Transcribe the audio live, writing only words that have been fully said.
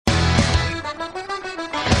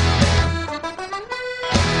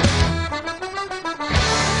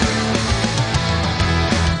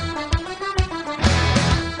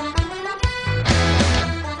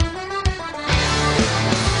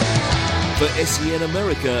SEN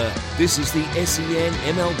America, this is the SEN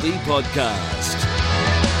MLB Podcast.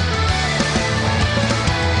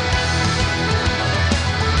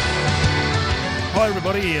 Hi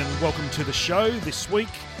everybody and welcome to the show this week.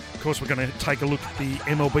 Of course, we're going to take a look at the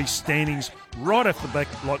MLB standings right off the back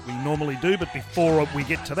like we normally do, but before we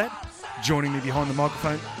get to that, joining me behind the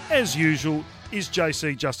microphone, as usual, is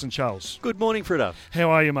JC Justin Charles. Good morning, Fritter. How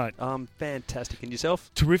are you, mate? Fantastic. And yourself?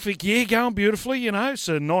 Terrific. Yeah, going beautifully, you know. It's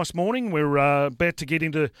a nice morning. We're about to get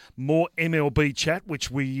into more MLB chat, which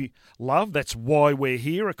we love. That's why we're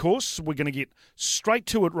here, of course. We're going to get straight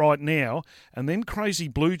to it right now. And then Crazy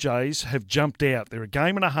Blue Jays have jumped out. They're a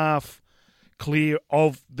game and a half clear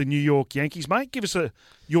of the New York Yankees. Mate, give us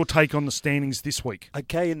your take on the standings this week.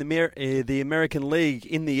 Okay, in the American League,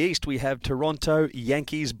 in the East, we have Toronto,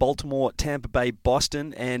 Yankees, Baltimore, Tampa Bay,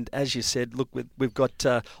 Boston. And as you said, look, we've got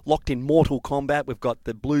locked in mortal combat. We've got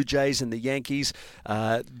the Blue Jays and the Yankees.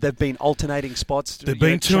 They've been alternating spots. They've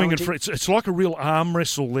been toing and it's like a real arm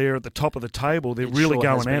wrestle there at the top of the table. They're really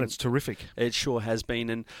going at it. It's terrific. It sure has been.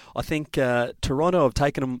 And I think Toronto have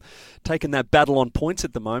taken that battle on points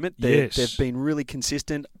at the moment. They've been really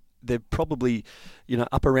consistent. They're probably,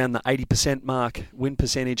 up around the 80% mark win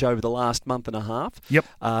percentage over the last month and a half. Yep.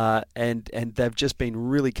 And they've just been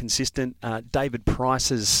really consistent. David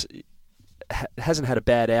Price hasn't had a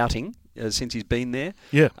bad outing since he's been there.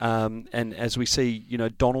 Yeah. And as we see,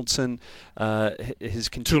 Donaldson has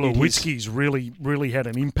continued. Tulowitzki's really had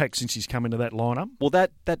an impact since he's come into that lineup. Well,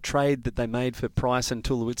 that trade that they made for Price and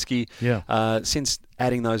Tulowitzki, since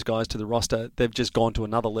adding those guys to the roster, they've just gone to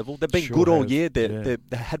another level. They've been good all year. They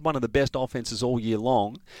had one of the best offenses all year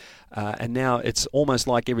long, and now it's almost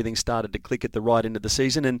like everything started to click at the right end of the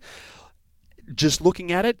season. And just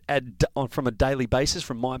looking at it from a daily basis,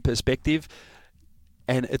 from my perspective,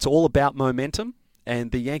 and it's all about momentum,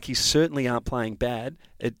 and the Yankees certainly aren't playing bad.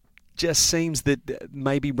 It just seems that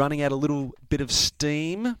maybe running out a little bit of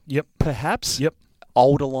steam, perhaps. Yep.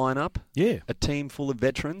 Older lineup, a team full of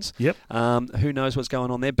veterans. Yep. Who knows what's going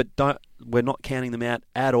on there? But we're not counting them out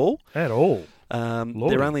at all. At all.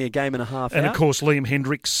 They're only a game and a half and out. Of course, Liam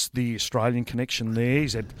Hendricks, the Australian connection there,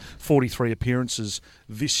 he's had 43 appearances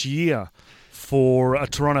this year for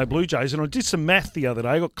Toronto Blue Jays. And I did some math the other day.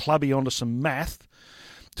 I got clubby onto some math.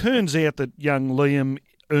 Turns out that young Liam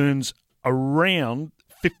earns around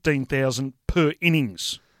 $15,000 per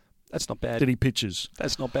innings. That's not bad. That he pitches.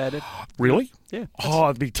 That's not bad, Ed. Really? Yeah.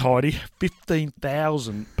 It'd be tidy.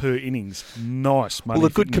 $15,000 per innings. Nice money. Well, a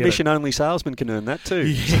good commission-only salesman can earn that too.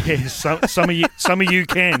 Yeah, some of you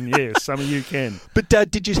can. Yeah, some of you can. But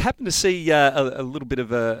did you happen to see a little bit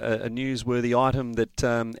of a newsworthy item that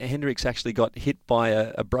Hendricks actually got hit by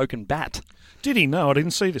a broken bat? Did he? No, I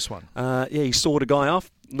didn't see this one. He sawed a guy off.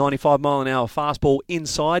 95-mile-an-hour fastball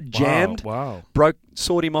inside, jammed,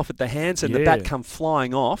 sawed him off at the hands, and the bat come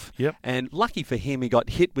flying off. Yep. And lucky for him, he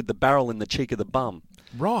got hit with the barrel in the cheek of the bum.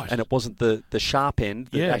 Right. And it wasn't the sharp end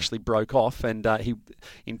that actually broke off. And he,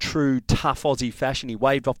 in true tough Aussie fashion, he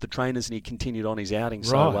waved off the trainers and he continued on his outing. Right.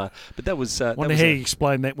 So, but that was... wonder how you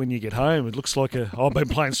explain that when you get home. It looks like I've been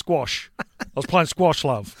playing squash. I was playing squash,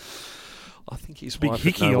 love. I think his big wife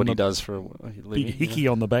hickey know on what the, he does for a living. Big hickey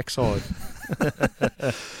on the backside.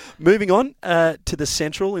 Moving on to the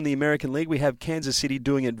Central in the American League, we have Kansas City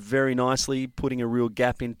doing it very nicely, putting a real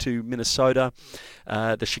gap into Minnesota,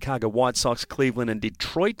 the Chicago White Sox, Cleveland and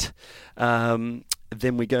Detroit. Then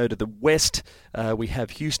we go to the West. We have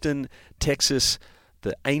Houston, Texas,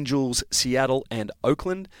 the Angels, Seattle and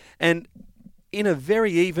Oakland. And in a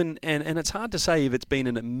very even, and it's hard to say if it's been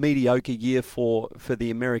a mediocre year for the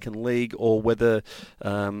American League or whether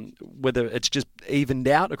it's just evened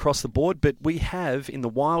out across the board. But we have in the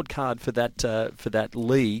wild card for that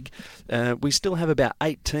league, we still have about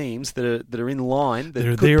 8 teams that are in line. That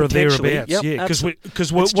they're could there or potentially, thereabouts,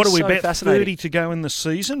 because what are we about 30 to go in the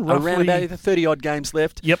season? Roughly? Around about 30 odd games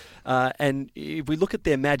left. Yep. And if we look at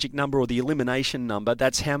their magic number or the elimination number,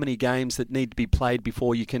 that's how many games that need to be played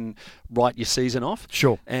before you can write your season off.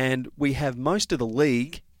 Sure. And we have most of the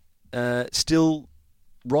league still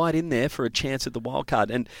right in there for a chance at the wild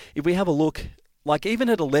card. And if we have a look, like even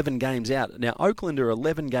at 11 games out, now Oakland are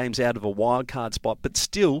 11 games out of a wild card spot, but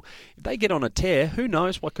still, if they get on a tear, who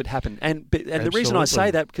knows what could happen. And the reason I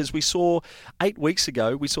say that, because we saw 8 weeks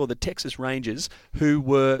ago, we saw the Texas Rangers, who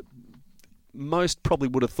were most probably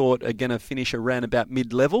would have thought are going to finish around about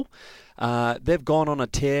mid-level. They've gone on a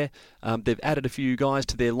tear. They've added a few guys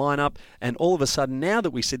to their lineup, and all of a sudden, now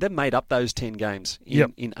that we said they've made up those 10 games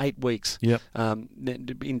in 8 weeks,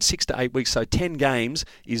 in 6 to 8 weeks, so 10 games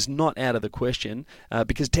is not out of the question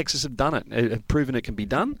because Texas have done it, have proven it can be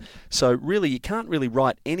done. So really, you can't really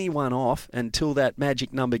write anyone off until that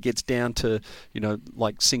magic number gets down to,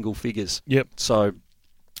 like single figures. Yep. So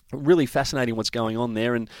really fascinating what's going on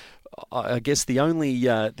there, and I guess the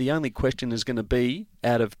only question is going to be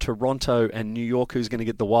out of Toronto and New York, who's going to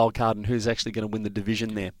get the wild card and who's actually going to win the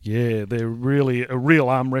division there. Yeah, they're really a real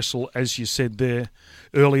arm wrestle, as you said there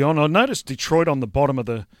early on. I noticed Detroit on the bottom of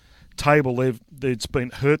the table. It's been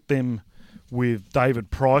hurt them with David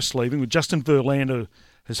Price leaving. Justin Verlander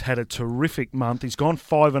has had a terrific month. He's gone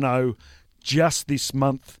 5-0 just this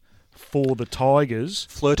month for the Tigers.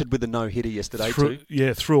 Flirted with a no-hitter yesterday too.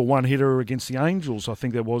 Yeah, threw a one-hitter against the Angels, I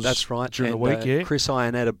think that was. That's right. During the week, Chris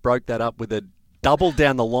Iannetta broke that up with a double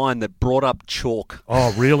down the line that brought up chalk.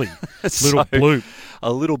 Oh, really? Little bloop.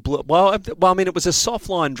 A little bloop. Well, I mean, it was a soft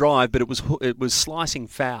line drive, but it was slicing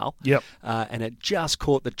foul. Yep. And it just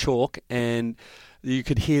caught the chalk, and you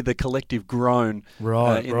could hear the collective groan in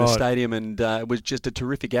the stadium, and it was just a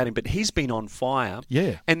terrific outing. But he's been on fire.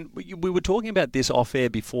 Yeah. And we were talking about this off air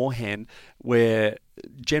beforehand, where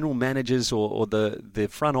general managers or the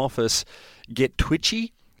front office get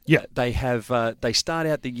twitchy. Yeah. They start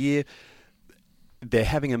out the year, they're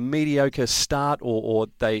having a mediocre start, or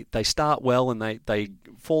they start well and they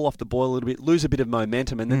fall off the boil a little bit, lose a bit of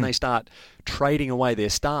momentum, and then they start trading away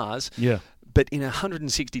their stars. Yeah. But in a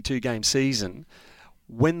 162-game season,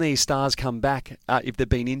 when these stars come back, if they've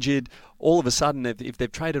been injured, all of a sudden, if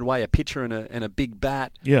they've traded away a pitcher and a big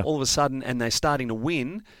bat, all of a sudden, and they're starting to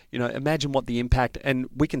win, imagine what the impact, and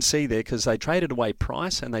we can see there, because they traded away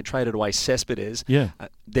Price and they traded away Cespedes. Yeah.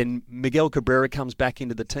 Then Miguel Cabrera comes back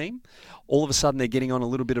into the team. All of a sudden, they're getting on a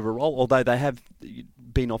little bit of a roll, although they have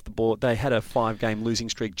been off the board. They had a 5-game losing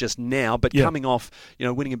streak just now, but coming off,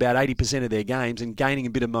 winning about 80% of their games and gaining a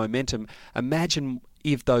bit of momentum. Imagine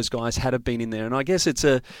if those guys had have been in there, and I guess it's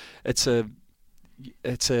a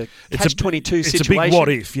catch-22 situation. It's a big what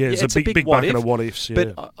if, it's a big bucket of what ifs.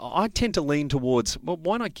 Yeah. But I tend to lean towards, well,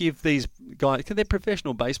 why not give these guys, because they're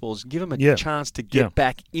professional baseballs, give them a chance to get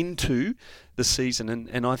back into the season.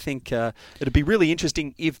 And I think it'd be really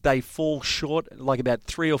interesting if they fall short, like about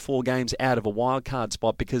 3 or 4 games out of a wild card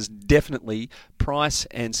spot, because definitely Price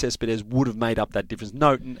and Cespedes would have made up that difference.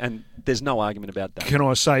 No, and there's no argument about that. Can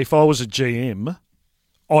I say, if I was a GM,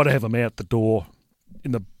 I'd have them out the door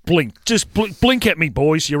in the blink. Just blink at me,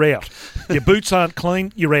 boys, you're out. Your boots aren't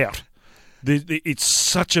clean, you're out. It's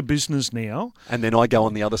such a business now. And then I go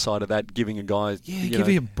on the other side of that, giving a guy... give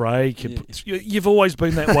you a break. Yeah. You've always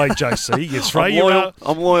been that way, JC. You throw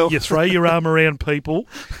I'm loyal. You throw your arm around people,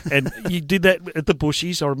 and you did that at the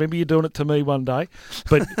Bushies. I remember you doing it to me one day.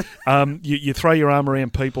 But you throw your arm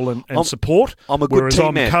around people and support, I'm a good whereas team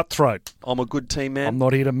I'm man. cutthroat. I'm a good team man. I'm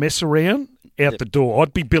not here to mess around. Out the door.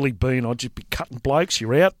 I'd be Billy Bean. I'd just be cutting blokes.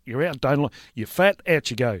 You're out. Don't. You're fat.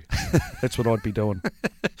 Out you go. That's what I'd be doing.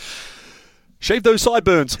 Shave those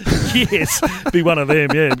sideburns. Yes, be one of them.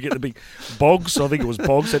 Yeah, and get the big Boggs. I think it was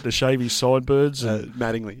Boggs had to shave his sideburns.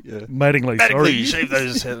 Mattingly. Yeah. Mattingly. Sorry, shave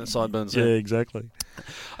those sideburns. Yeah, exactly.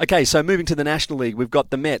 Okay, so moving to the National League, we've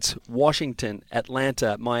got the Mets, Washington,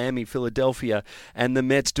 Atlanta, Miami, Philadelphia, and the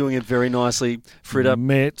Mets doing it very nicely. Fritter.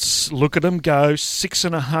 Mets, look at them go,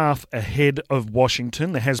 6.5 ahead of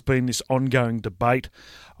Washington. There has been this ongoing debate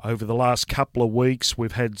over the last couple of weeks.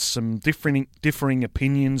 We've had some differing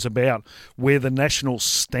opinions about where the Nationals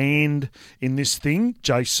stand in this thing.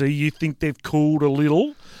 JC, you think they've cooled a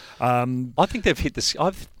little? I think they've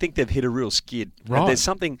hit a real skid. Right. There's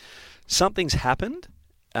something's happened.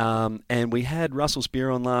 And we had Russell Spear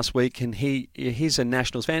on last week, and he's a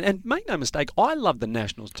Nationals fan. And make no mistake, I love the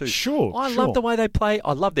Nationals too. Sure, I love the way they play.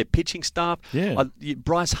 I love their pitching staff. Yeah.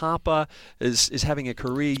 Bryce Harper is having a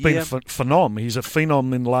career year. He's been phenom. He's a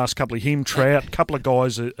phenom in the last couple of him. Trout, a couple of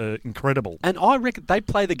guys are incredible. And I reckon they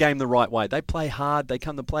play the game the right way. They play hard. They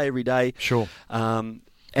come to play every day. Sure.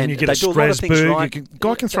 And you get they a do a lot of things Strasburg, right.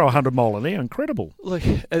 Guy can throw 100 mile an hour. Incredible. Look,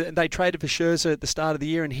 they traded for Scherzer at the start of the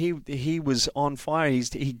year, and he was on fire.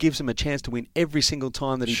 He gives them a chance to win every single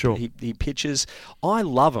time that he pitches. I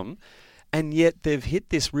love him, and yet they've hit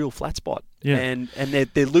this real flat spot. Yeah. And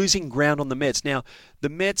they're losing ground on the Mets. Now, the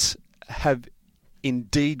Mets have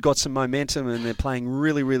indeed got some momentum and they're playing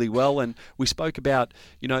really, really well. And we spoke about,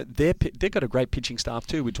 they've got a great pitching staff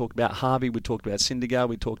too. We talked about Harvey, we talked about Syndergaard,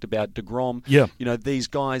 we talked about DeGrom. Yeah. These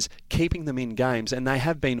guys keeping them in games, and they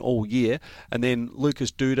have been all year. And then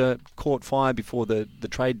Lucas Duda caught fire before the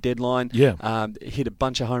trade deadline. Yeah. Hit a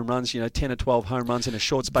bunch of home runs, 10 or 12 home runs in a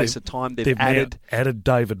short space of time. They've added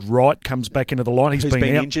David Wright, comes back into the line. He's been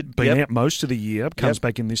injured. Out most of the year, comes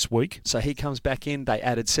back in this week. So he comes back in. They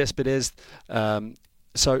added Cespedes.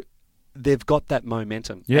 So they've got that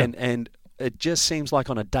momentum. Yeah. And it just seems like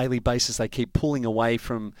on a daily basis they keep pulling away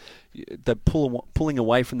from the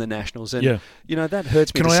Nationals, and that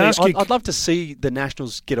hurts me. I'd love to see the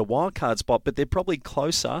Nationals get a wild card spot, but they're probably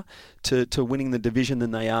closer to winning the division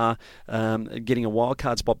than they are getting a wild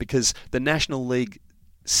card spot, because the National League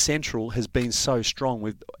Central has been so strong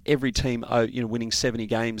with every team winning 70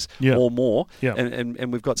 games or more. Yeah.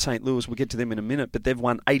 And we've got St. Louis, we'll get to them in a minute, but they've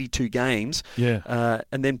won 82 games. Yeah.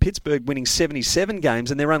 And then Pittsburgh winning 77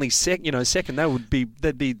 games, and they're only second.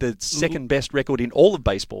 They'd be the second best record in all of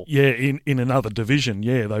baseball. Yeah, in another division.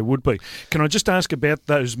 Yeah, they would be. Can I just ask about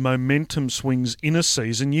those momentum swings in a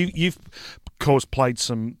season? You've of course played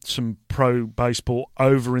some pro baseball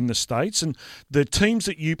over in the States, and the teams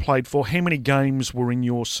that you played for, how many games were in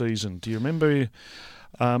your season? Do you remember?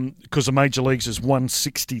 Because the major leagues is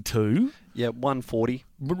 162. Yeah, 140.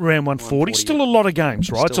 Around 140. Still a lot of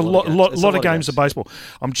games, right? It's a lot of games of baseball.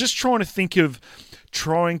 I'm just trying to think of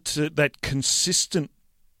that consistent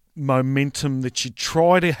momentum that you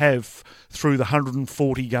try to have through the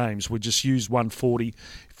 140 games. We just used 140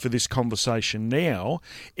 for this conversation now.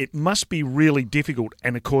 It must be really difficult.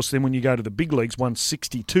 And of course, then when you go to the big leagues,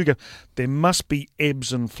 162, there must be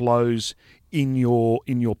ebbs and flows in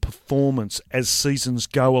your performance as seasons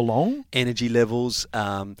go along. Energy levels,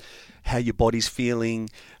 how your body's feeling,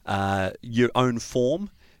 your own form.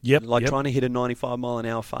 Yep. Trying to hit a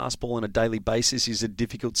 95-mile-an-hour fastball on a daily basis is a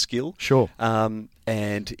difficult skill. Sure.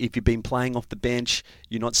 And if you've been playing off the bench,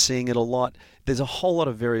 you're not seeing it a lot. There's a whole lot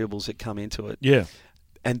of variables that come into it. Yeah.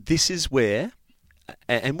 And this is where,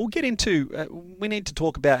 and we'll get into, we need to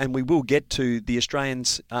talk about, and we will get to the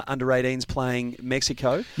Australians under 18s playing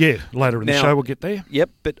Mexico. Yeah, later in the show we'll get there. Yep,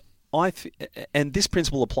 but and this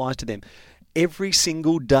principle applies to them. Every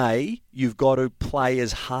single day, you've got to play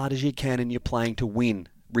as hard as you can, and you're playing to win,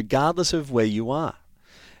 regardless of where you are.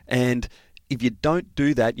 And if you don't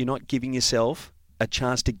do that, you're not giving yourself a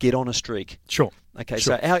chance to get on a streak. Sure. Okay,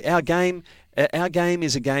 sure. So our game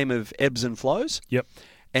is a game of ebbs and flows. Yep.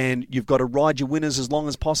 And you've got to ride your winners as long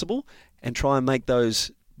as possible and try and make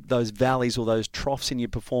those valleys or those troughs in your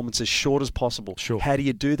performance as short as possible. Sure. How do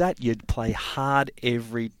you do that? You play hard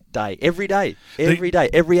every day. Every day.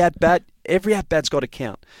 Every at-bat's got to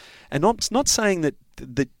count. And I'm not saying that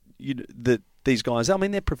these guys, I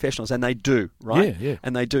mean, they're professionals, and they do, right? Yeah.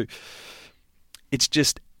 And they do. It's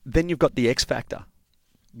just, then you've got the X factor,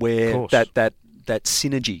 where that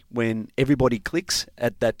synergy, when everybody clicks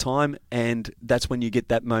at that time, and that's when you get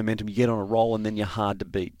that momentum. You get on a roll, and then you're hard to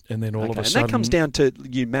beat. And then all of a sudden, and that comes down to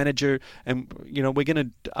your manager. And we're going to,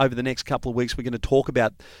 over the next couple of weeks, we're going to talk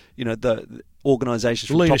about the organisations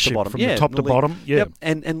from leadership, top to bottom. From the top to bottom. Yeah. Yep.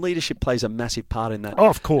 And leadership plays a massive part in that. Oh,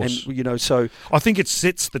 of course. And so I think it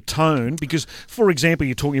sets the tone, because, for example,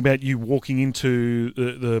 you're talking about you walking into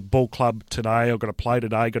the ball club today. I've got to play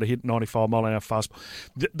today. Got to hit 95-mile-an-hour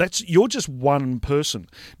fastball. You're just one person.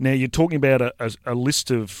 Now you're talking about a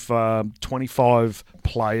list of 25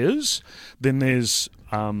 players. Then there's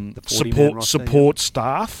support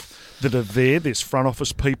staff that are there. There's front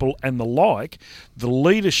office people and the like. The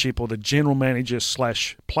leadership, or the general manager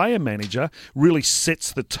 / player manager, really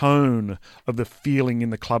sets the tone of the feeling in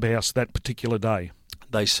the clubhouse that particular day.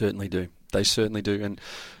 They certainly do. And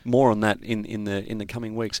more on that in the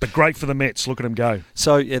coming weeks. But great for the Mets. Look at them go.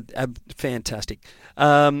 So fantastic.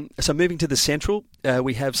 So moving to the Central,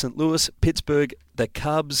 we have St. Louis, Pittsburgh, the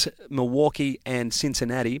Cubs, Milwaukee, and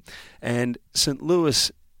Cincinnati. And St.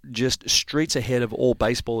 Louis just streets ahead of all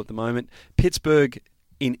baseball at the moment. Pittsburgh,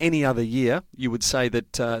 in any other year, you would say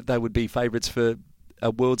that they would be favourites for a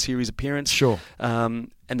World Series appearance. Sure.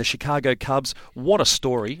 And the Chicago Cubs, what a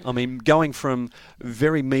story. I mean, going from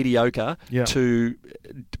very mediocre to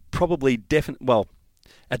probably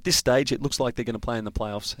at this stage, it looks like they're going to play in the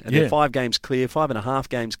playoffs. And they're 5.5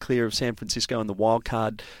 games clear of San Francisco in the wild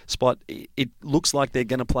card spot. It looks like they're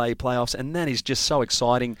going to play playoffs, and that is just so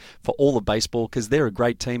exciting for all of baseball, because they're a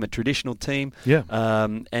great team, a traditional team. Yeah.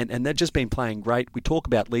 And they've just been playing great. We talk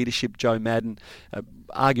about leadership. Joe Madden,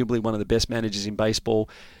 arguably one of the best managers in baseball,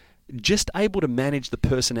 just able to manage the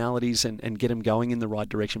personalities and get them going in the right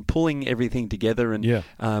direction, pulling everything together. And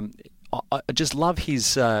I just love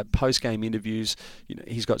his post-game interviews. You know,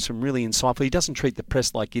 he's got some really insightful. He doesn't treat the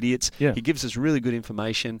press like idiots. Yeah. He gives us really good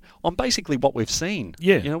information on basically what we've seen.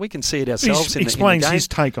 Yeah. You know, we can see it ourselves. He in explains the game. his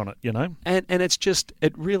take on it, you know. And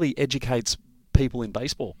it really educates people in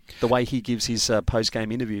baseball, the way he gives his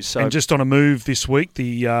post-game interviews. So, and just on a move this week,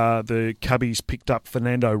 the Cubbies picked up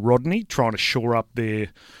Fernando Rodney, trying to shore up their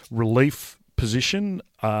relief position.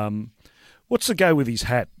 What's the go with his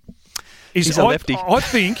hat? He's a lefty. I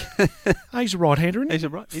think he's a right-hander, isn't he? He's a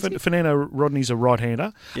right. Fernando Rodney's a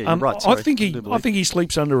right-hander. Yeah, you're right. Sorry. I think he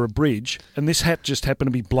sleeps under a bridge, and this hat just happened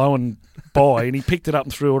to be blowing by, and he picked it up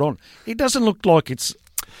and threw it on. It doesn't look like it's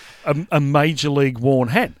a major league worn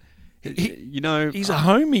hat. You know, he's a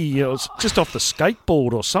homie. It's just off the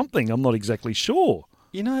skateboard or something. I'm not exactly sure.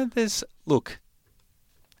 You know,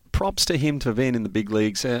 props to him to being in the big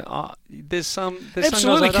leagues. There's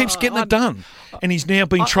absolutely keeps getting it done, and he's now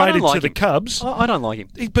been traded to the Cubs. I don't like him.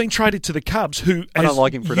 He's been traded to the Cubs, who I don't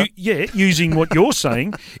like him for that. Using what you're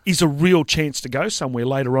saying, is a real chance to go somewhere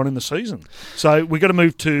later on in the season. So we've got to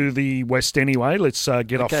move to the West anyway. Let's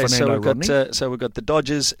get off Fernando Rodney. So we've got the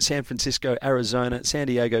Dodgers, San Francisco, Arizona, San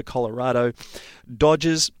Diego, Colorado.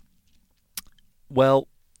 Dodgers. Well,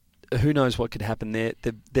 who knows what could happen there?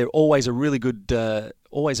 They're always a really good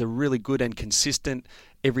and consistent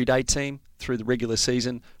everyday team through the regular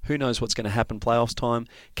season. Who knows what's going to happen playoffs time?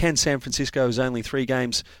 Can San Francisco is only 3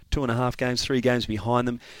 games, 2.5 games, 3 games behind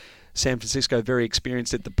them. San Francisco very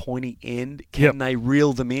experienced at the pointy end. Can they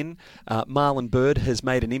reel them in? Marlon Byrd has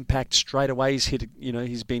made an impact straight away.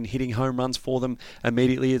 He's been hitting home runs for them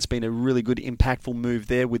immediately. It's been a really good, impactful move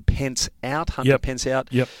there with Pence out, Hunter Pence out.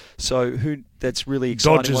 Yep. So that's really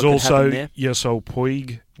exciting. Dodgers what could also, happen there. Yasiel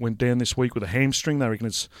Puig went down this week with a hamstring. They reckon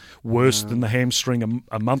it's worse than the hamstring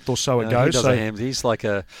a month or so ago. He's like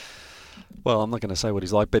well, I'm not going to say what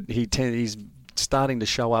he's like, but he's starting to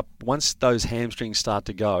show up once those hamstrings start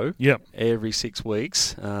to go. Every 6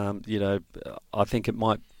 weeks. I think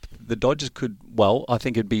the Dodgers could. Well, I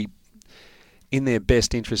think it'd be in their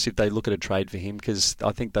best interest if they look at a trade for him, because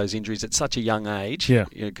I think those injuries at such a young age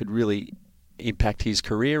could really impact his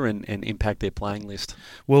career and impact their playing list.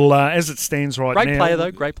 Well, as it stands right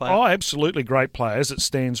now... Great player. Oh, absolutely great player. As it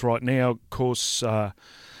stands right now, of course,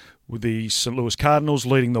 with the St. Louis Cardinals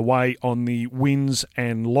leading the way on the wins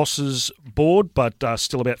and losses board, but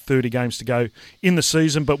still about 30 games to go in the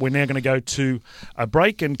season. But we're now going to go to a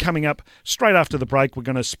break, and coming up straight after the break, we're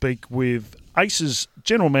going to speak with Aces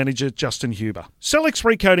General Manager Justin Huber. Celex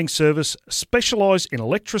Recoating Service specialise in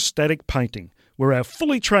electrostatic painting, where our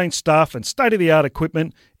fully trained staff and state-of-the-art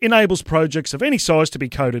equipment enables projects of any size to be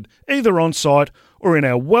coated either on-site or in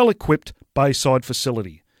our well-equipped Bayside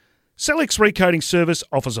facility. Celex Recoating Service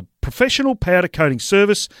offers a professional powder coating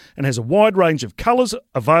service and has a wide range of colours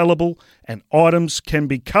available, and items can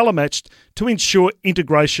be colour matched to ensure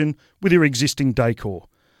integration with your existing decor.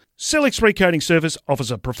 Celex Recoating Service offers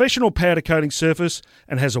a professional powder coating surface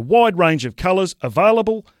and has a wide range of colours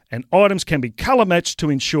available, and items can be colour matched to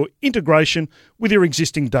ensure integration with your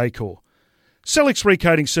existing decor. Celex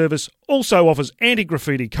Recoating Service also offers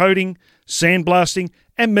anti-graffiti coating, sandblasting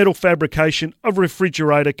and metal fabrication of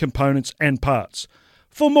refrigerator components and parts.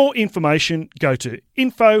 For more information, go to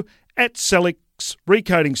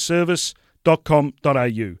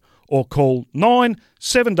info@celexrecoatingservice.com.au or call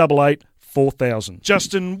 9788 4000.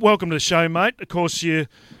 Justin, welcome to the show, mate. Of course, you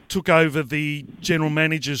took over the general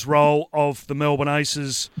manager's role of the Melbourne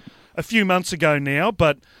Aces a few months ago now,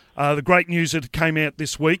 but the great news that came out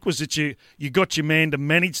this week was that you got your man to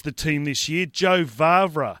manage the team this year. Joe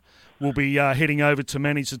Vavra will be heading over to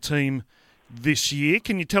manage the team this year.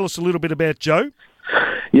 Can you tell us a little bit about Joe?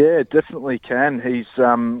 Yeah, definitely can. He's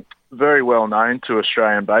very well known to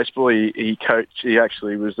Australian baseball. He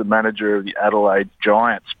actually was the manager of the Adelaide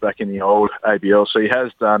Giants back in the old ABL, so he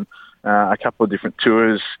has done a couple of different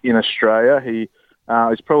tours in Australia. He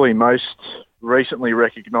is probably most recently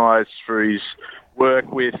recognised for his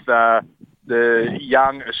work with the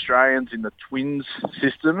young Australians in the Twins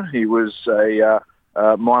system. He was a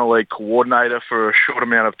minor league coordinator for a short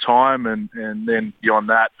amount of time, and then beyond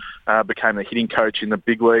that became the hitting coach in the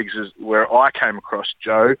big leagues, where I came across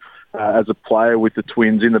Joe as a player with the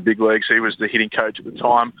Twins in the big leagues. He was the hitting coach at the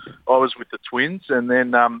time. I was with the Twins, and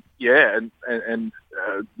then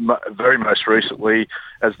very most recently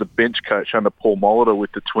as the bench coach under Paul Molitor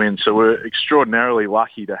with the Twins. So we're extraordinarily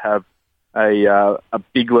lucky to have a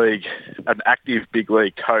big league, an active big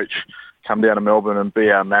league coach come down to Melbourne and be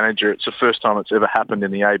our manager. It's the first time it's ever happened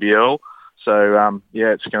in the ABL. So,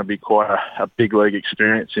 it's going to be quite a big league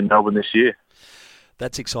experience in Melbourne this year.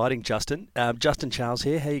 That's exciting, Justin. Justin Charles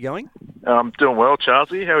here. How are you going? I'm doing well,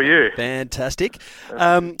 Charlesy. How are you? Fantastic.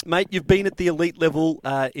 Mate, you've been at the elite level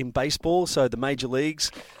in baseball, so the major leagues.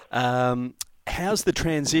 How's the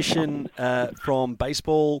transition from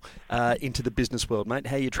baseball into the business world, mate?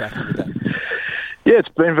 How are you tracking with that? Yeah, it's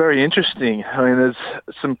been very interesting. I mean, there's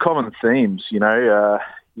some common themes. You know,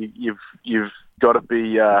 you've got to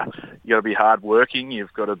be hardworking.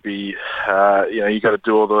 You've got to be you've got to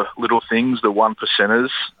do all the little things, the one percenters,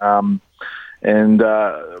 and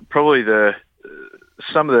probably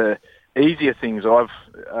some of the easier things I've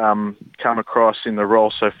come across in the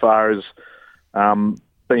role so far is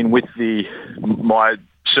been with my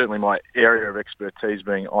area of expertise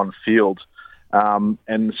being on field.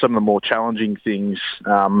 And some of the more challenging things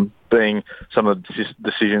being some of the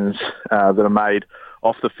decisions that are made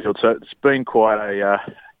off the field. So it's been quite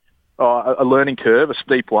a learning curve, a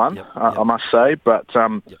steep one, I must say. But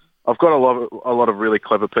I've got a lot of really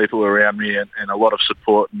clever people around me and a lot of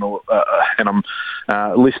support, and I'm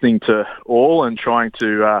listening to all and trying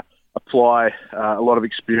to apply a lot of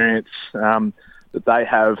experience that they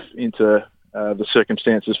have into the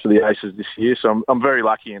circumstances for the Aces this year. So I'm very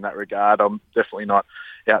lucky in that regard. I'm definitely not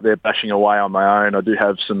out there bashing away on my own. I do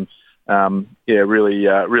have some,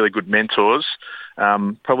 really good mentors.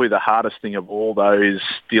 Probably the hardest thing of all, though, is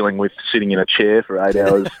dealing with sitting in a chair for 8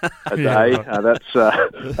 hours a day. That's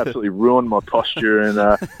absolutely ruined my posture, and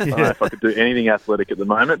I don't know if I could do anything athletic at the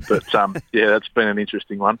moment. But, that's been an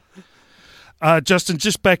interesting one. Justin,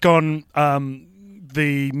 just back on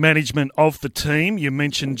the management of the team. You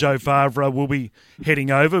mentioned Joe Vavra will be heading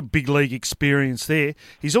over, big league experience there.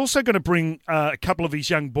 He's also going to bring a couple of his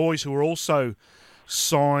young boys who are also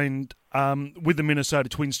signed with the Minnesota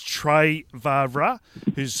Twins. Trey Vavra,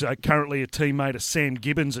 who's currently a teammate of Sam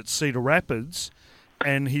Gibbons at Cedar Rapids,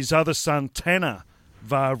 and his other son, Tanner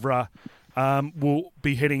Vavra, will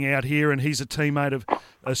be heading out here, and he's a teammate of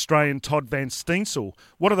Australian Todd Van Steensel.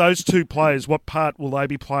 What are those two players? What part will they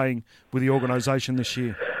be playing with the organisation this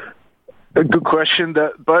year? A good question.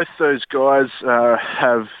 Both those guys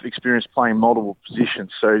have experience playing multiple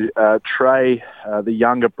positions. So Trey, the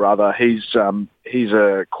younger brother, he's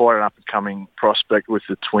quite an up-and-coming prospect with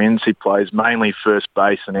the Twins. He plays mainly first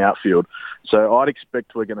base and outfield. So I'd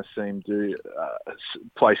expect we're going to see him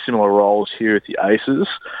play similar roles here at the Aces.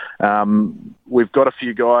 We've got a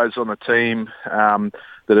few guys on the team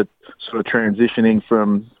that are sort of transitioning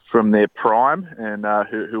from their prime and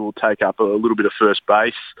who will take up a little bit of first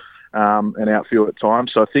base and outfield at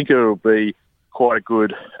times. So I think it'll be quite a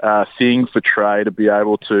good thing for Trey to be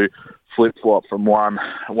able to flip-flop from one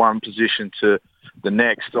position to the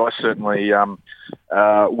next. I certainly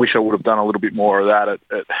wish I would have done a little bit more of that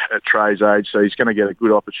at Trey's age. So he's going to get a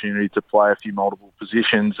good opportunity to play a few multiple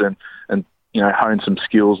positions and hone some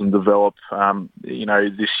skills and develop,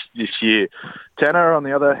 this year. Tanner, on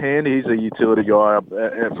the other hand, he's a utility guy.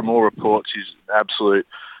 From all reports, he's an absolute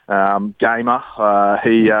gamer.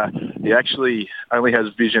 He actually only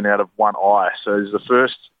has vision out of one eye. So he's the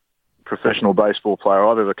first professional baseball player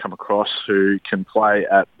I've ever come across who can play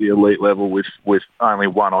at the elite level with only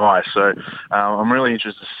one eye. So I'm really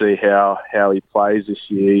interested to see how he plays this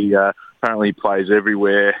year. He apparently plays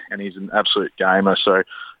everywhere, and he's an absolute gamer. So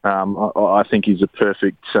I think he's a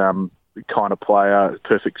perfect kind of player,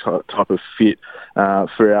 perfect type of fit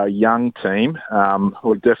for our young team.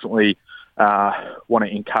 We definitely want to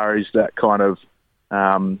encourage that kind of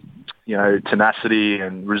tenacity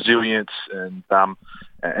and resilience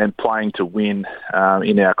and playing to win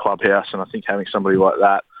in our clubhouse. And I think having somebody like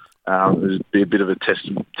that would be a bit of a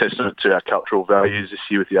testament to our cultural values this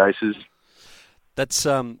year with the Aces.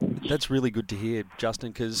 That's really good to hear,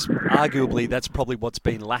 Justin, because arguably that's probably what's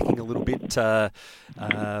been lacking a little bit,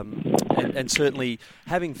 and certainly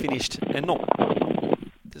having finished and not.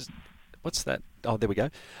 What's that? Oh, there we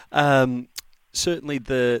go. Certainly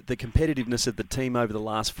the competitiveness of the team over the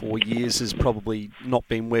last 4 years has probably not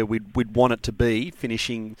been where we'd want it to be,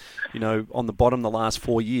 finishing, on the bottom the last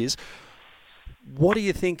 4 years. What do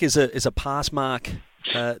you think is a pass mark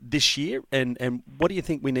this year, and what do you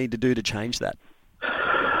think we need to do to change that?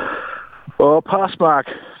 Well, pass mark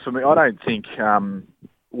for me, I don't think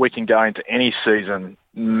we can go into any season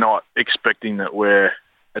not expecting that we're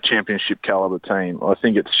a championship caliber team. I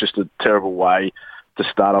think it's just a terrible way to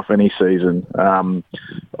start off any season.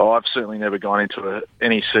 I've certainly never gone into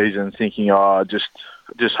any season thinking, I just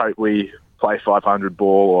hope we play 500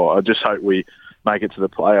 ball, or I just hope we make it to the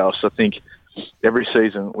playoffs. I think every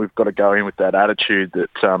season we've got to go in with that attitude that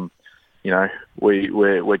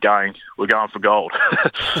we're going for gold.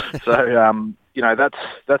 So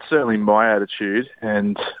that's certainly my attitude,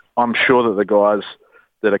 and I'm sure that the guys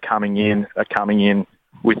that are coming in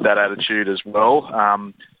with that attitude as well.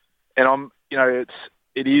 And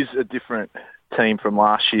it is a different team from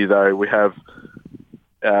last year, though. We have,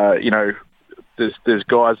 there's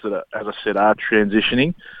guys that are, as I said, are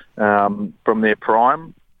transitioning from their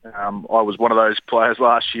prime. I was one of those players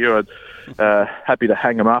last year. Happy to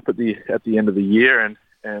hang them up at the end of the year,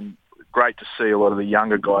 and great to see a lot of the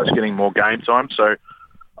younger guys getting more game time. So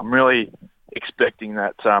I'm really expecting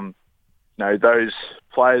that those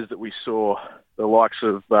players that we saw, the likes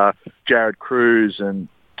of Jared Cruz and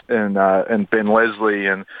Ben Leslie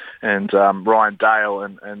and Ryan Dale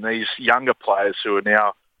and these younger players who are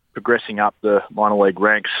now progressing up the minor league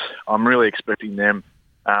ranks, I'm really expecting them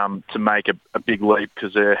to make a big leap,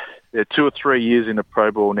 because they're 2 or 3 years into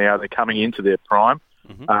pro ball now. They're coming into their prime,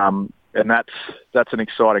 and that's an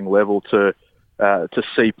exciting level to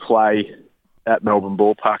see play at Melbourne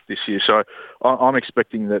Ballpark this year. So I'm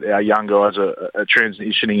expecting that our young guys are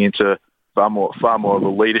transitioning into far more of a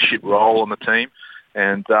leadership role on the team,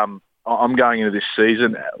 and I'm going into this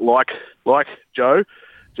season like Joe.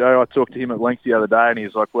 I talked to him at length the other day, and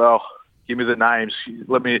he's like, "Well, give me the names.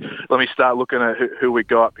 Let me start looking at who we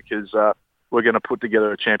got, because we're going to put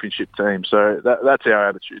together a championship team." So that's our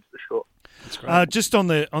attitude for sure. That's great. Just on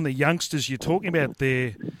the youngsters you're talking about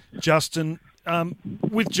there, Justin,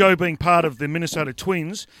 with Joe being part of the Minnesota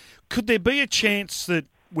Twins, could there be a chance that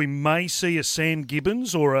we may see a Sam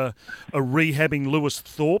Gibbons or a rehabbing Lewis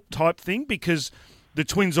Thorpe type thing, because the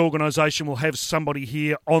Twins organisation will have somebody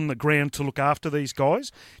here on the ground to look after these guys?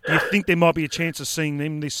 Do you think there might be a chance of seeing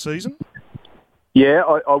them this season? Yeah,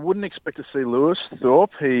 I wouldn't expect to see Lewis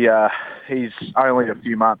Thorpe. He's only a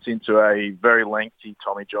few months into a very lengthy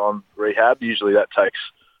Tommy John rehab. Usually that takes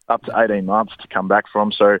up to 18 months to come back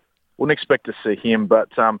from, so wouldn't expect to see him. But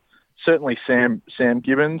certainly Sam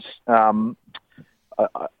Gibbons.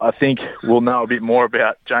 I think we'll know a bit more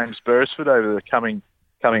about James Beresford over the coming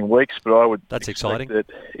weeks, but I would That's expect exciting. that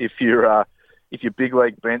if your big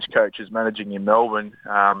league bench coach is managing in Melbourne,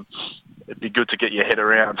 it'd be good to get your head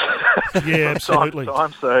around. Yeah, absolutely.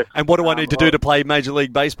 Time. So, and what do I need to do to play Major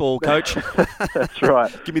League Baseball, Coach? That's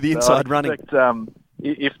right. Give me the inside running.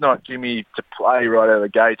 If not Jimmy to play right out of the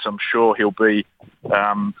gates, I'm sure he'll be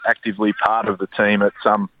actively part of the team at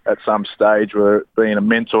some stage, whether it be in a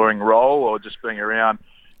mentoring role or just being around,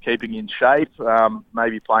 keeping in shape,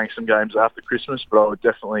 maybe playing some games after Christmas. But I would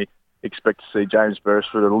definitely expect to see James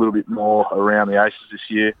Beresford a little bit more around the Aces this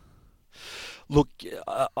year. Look,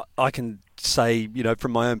 I can say,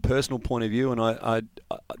 from my own personal point of view, and I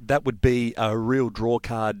that would be a real draw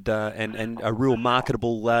card and a real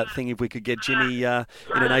marketable thing if we could get Jimmy in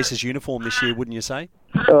an Aces uniform this year, wouldn't you say?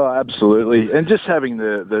 Oh, absolutely. And just having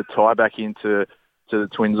the tie back into the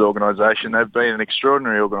Twins organisation, they've been an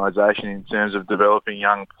extraordinary organisation in terms of developing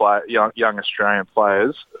young Australian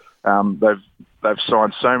players. They've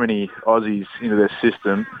signed so many Aussies into their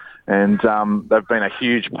system, and they've been a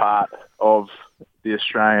huge part of the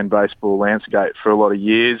Australian baseball landscape for a lot of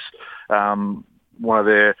years. One of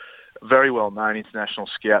their very well-known international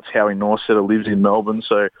scouts, Howie Norsetter, lives in Melbourne.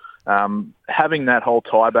 So having that whole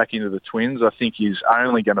tie back into the Twins, I think, is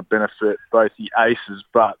only going to benefit both the Aces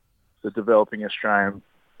but the developing Australian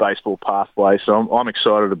baseball pathway. So I'm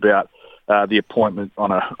excited about the appointment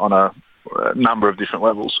on a number of different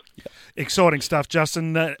levels. Exciting stuff,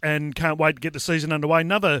 Justin, and can't wait to get the season underway.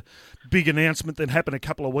 Another big announcement that happened a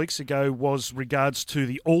couple of weeks ago was regards to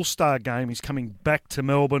the All-Star game. He's coming back to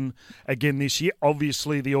Melbourne again this year.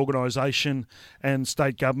 Obviously, the organisation and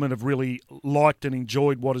state government have really liked and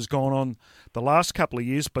enjoyed what has gone on the last couple of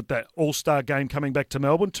years, but that All-Star game coming back to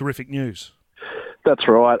Melbourne, terrific news. That's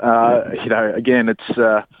right. Again,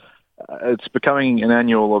 it's becoming an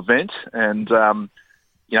annual event, and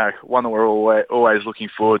one that we're always looking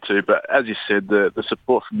forward to. But as you said, the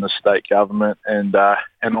support from the state government and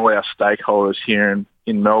all our stakeholders here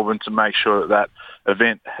in Melbourne to make sure that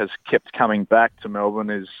event has kept coming back to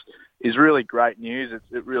Melbourne is really great news.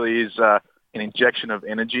 It really is an injection of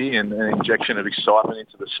energy and an injection of excitement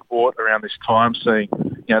into the sport around this time, seeing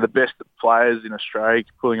the best of players in Australia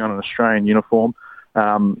pulling on an Australian uniform,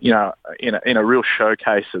 in a real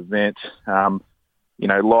showcase event.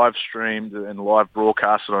 Live streamed and live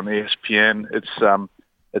broadcasted on ESPN.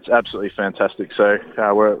 It's absolutely fantastic. So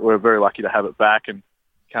we're very lucky to have it back, and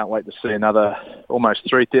can't wait to see another almost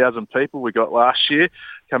 3,000 people we got last year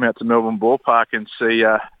come out to Melbourne Ballpark and see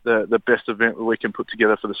the best event that we can put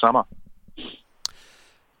together for the summer.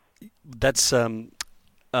 That's a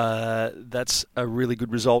really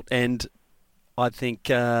good result, and I think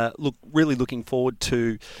really looking forward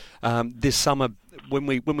to this summer when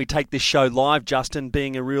we take this show live, Justin,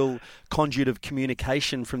 being a real conduit of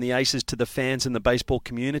communication from the Aces to the fans and the baseball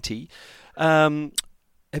community.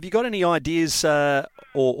 Have you got any ideas or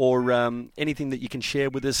anything that you can share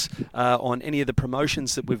with us on any of the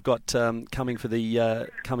promotions that we've got coming for the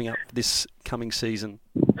coming up this coming season?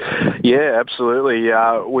 Yeah, absolutely.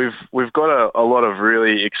 We've got a lot of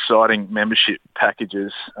really exciting membership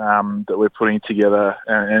packages that we're putting together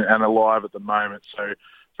and are live at the moment. So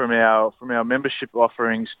from our membership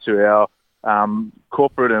offerings to our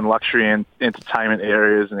corporate and luxury and entertainment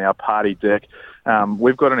areas and our party deck,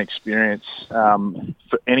 we've got an experience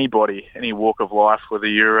for anybody, any walk of life, whether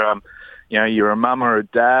you're you're a mum or a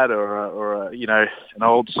dad or an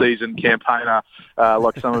old seasoned campaigner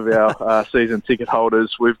like some of our season ticket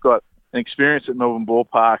holders. We've got an experience at Melbourne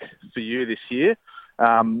Ballpark for you this year.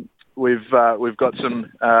 We've got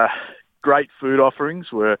some great food offerings.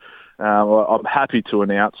 I'm happy to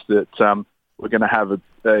announce that we're going to have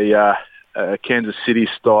a Kansas City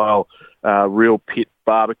style real pit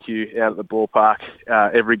barbecue out at the ballpark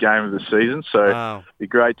every game of the season. So It'd be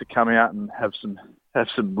great to come out and have some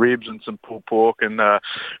ribs and some pulled pork and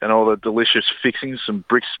all the delicious fixings, some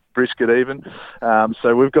brisket even.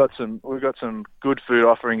 So we've got some good food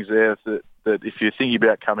offerings there that if you're thinking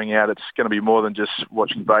about coming out, it's going to be more than just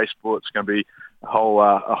watching baseball. It's going to be a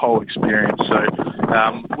whole experience. So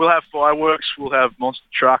we'll have fireworks, we'll have monster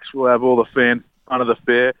trucks, we'll have all the fun of the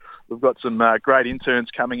fair. We've got some great interns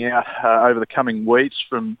coming out over the coming weeks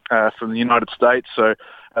from the United States. So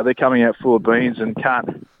they're coming out full of beans and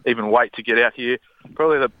can't even wait to get out here.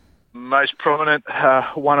 Probably the most prominent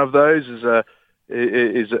one of those is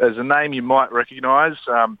a name you might recognise.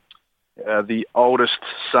 The oldest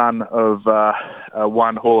son of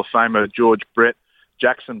one Hall of Famer,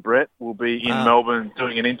 Jackson Brett, will be in Melbourne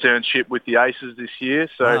doing an internship with the Aces this year.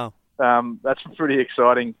 So that's a pretty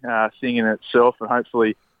exciting thing in itself, and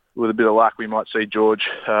hopefully, with a bit of luck, we might see George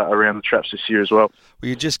around the traps this year as well. Well,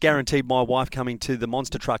 you just guaranteed my wife coming to the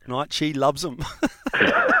Monster Truck night. She loves them.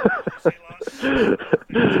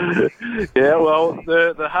 Yeah, well,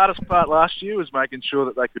 the hardest part last year was making sure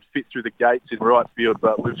that they could fit through the gates in right field,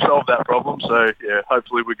 but we've solved that problem, so yeah,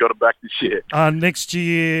 hopefully we got it back this year. Next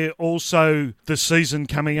year, also the season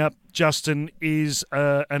coming up, Justin, is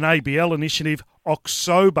an ABL initiative,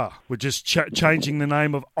 October. We're just changing the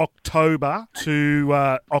name of October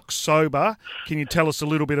to October. Can you tell us a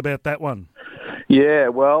little bit about that one? Yeah,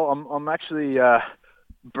 well, I'm actually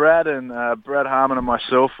Brad Harmon and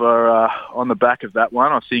myself are on the back of that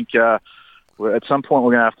one. I think at some point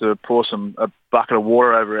we're going to have to pour a bucket of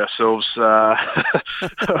water over ourselves or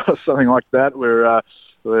something like that. We're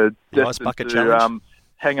destined to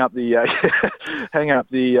hang up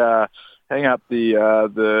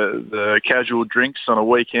the casual drinks on a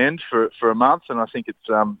weekend for a month, and I think it's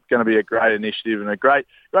going to be a great initiative and a great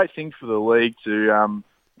thing for the league to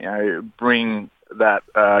bring that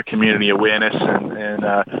community awareness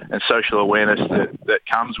and social awareness that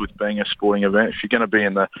comes with being a sporting event. If you're going to be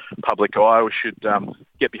in the public eye, we should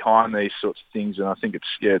get behind these sorts of things, and I think it's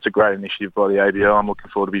a great initiative by the ABL. I'm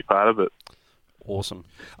looking forward to be part of it. Awesome.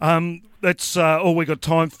 That's all we got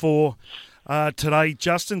time for today,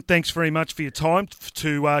 Justin. Thanks very much for your time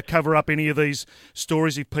to cover up any of these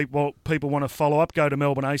stories. If people want to follow up, go to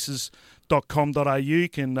melbourneaces.com.au. You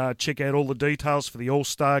can check out all the details for the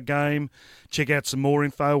All-Star game, check out some more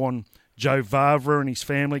info on Joe Vavra and his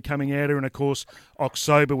family coming out here, and of course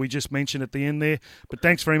October we just mentioned at the end there. But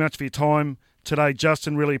thanks very much for your time today,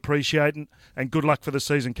 Justin. Really appreciate it, and good luck for the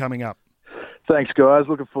season coming up. Thanks, guys.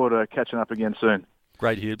 Looking forward to catching up again soon.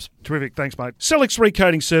 Great, Hubes. Terrific. Thanks, mate. Sellex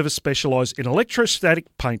Recoating Service specialise in electrostatic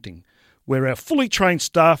painting, where our fully trained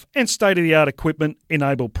staff and state-of-the-art equipment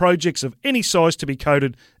enable projects of any size to be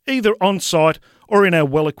coated either on-site or in our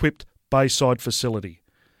well-equipped Bayside facility.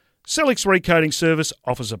 Sellex Recoating Service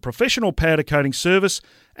offers a professional powder coating service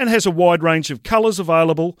and has a wide range of colours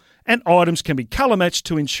available, and items can be colour matched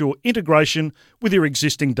to ensure integration with your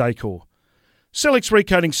existing decor. Sellex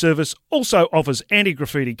Recoating Service also offers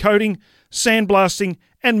anti-graffiti coating, sandblasting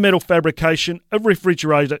and metal fabrication of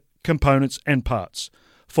refrigerator components and parts.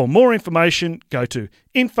 For more information, go to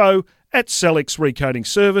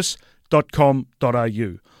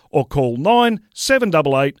info@sellexrecoatingservice.com.au or call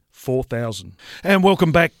 9788 4000. And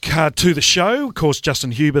welcome back to the show. Of course,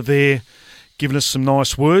 Justin Huber there giving us some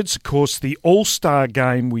nice words. Of course, the All-Star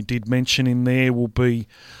game we did mention in there will be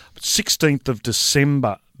 16th of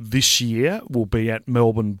December this year. Will be at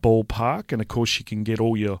Melbourne Ballpark. And, of course, you can get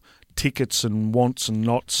all your tickets and wants and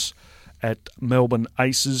nots at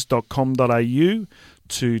melbourneaces.com.au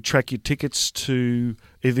to track your tickets to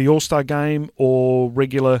either the All-Star game or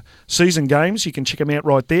regular season games. You can check them out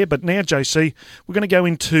right there. But now, JC, we're going to go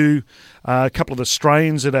into a couple of the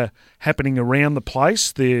strains that are happening around the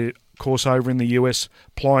place. They're, of course, over in the US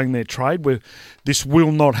plying their trade. This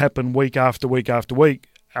will not happen week after week after week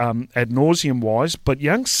ad nauseum-wise, but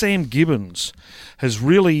young Sam Gibbons has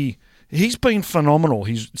really... He's been phenomenal.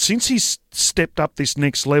 Since he's stepped up this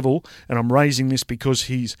next level, and I'm raising this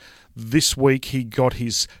because this week he got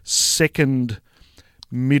his second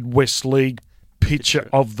Midwest League pitcher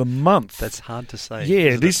of the month. That's hard to say.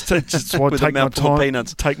 Yeah, that's why I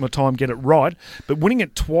take my time, get it right. But winning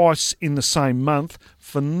it twice in the same month,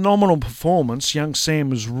 phenomenal performance. Young Sam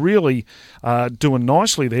was really doing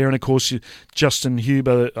nicely there. And, of course, Justin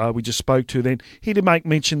Huber, we just spoke to then, he did make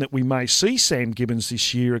mention that we may see Sam Gibbons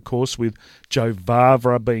this year, of course, with Joe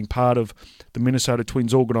Vavra being part of the Minnesota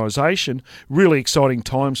Twins organisation. Really exciting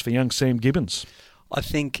times for young Sam Gibbons. I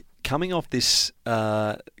think coming off this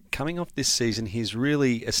season, he's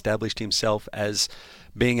really established himself as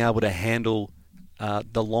being able to handle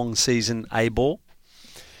the long season A ball.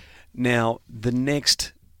 Now, the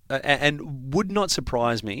next, and would not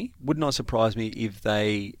surprise me if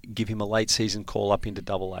they give him a late season call up into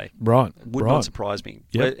Double A. Right. Would not surprise me.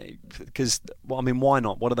 Because, why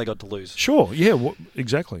not? What have they got to lose? Sure. Yeah.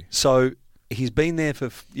 Exactly. So he's been there for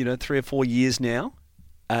 3 or 4 years now.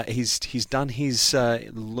 He's done his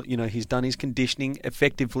conditioning,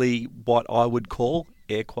 effectively what I would call,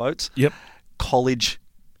 air quotes, college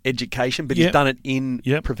education, but he's done it in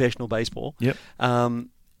professional baseball. Yep.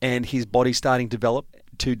 And his body's starting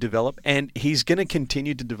to develop, and he's going to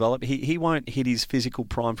continue to develop. He won't hit his physical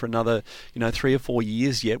prime for another 3 or 4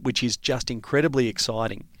 years yet, which is just incredibly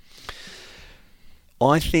exciting.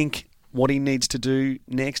 I think what he needs to do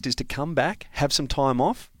next is to come back, have some time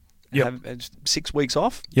off. Have 6 weeks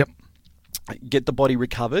off. Yep. Get the body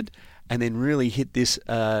recovered, and then really hit this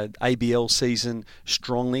ABL season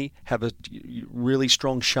strongly. Have a really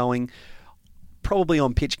strong showing, probably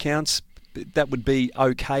on pitch counts. That would be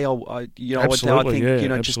okay. I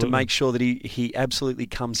think just to make sure that he absolutely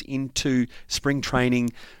comes into spring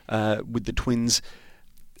training with the Twins.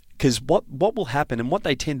 Because what will happen, and what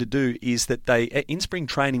they tend to do is that in spring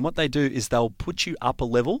training, what they do is they'll put you up a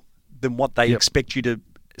level than what they expect you to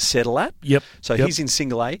settle at. So he's in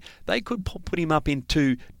single A. They could put him up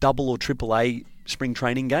into double or triple A spring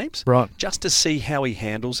training games, right, just to see how he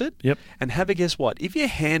handles it. And have a guess what? If you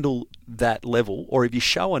handle that level, or if you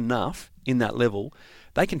show enough in that level,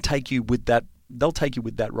 they can take you with that. They'll take you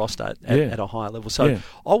with that roster at a higher level. So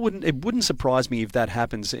it wouldn't surprise me if that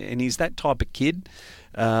happens. And he's that type of kid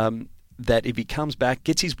that if he comes back,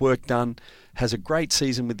 gets his work done, has a great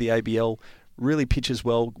season with the ABL, really pitches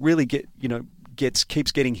well, really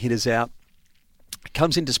keeps getting hitters out,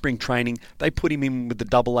 comes into spring training, they put him in with the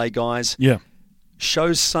Double A guys,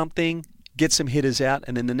 shows something, gets some hitters out,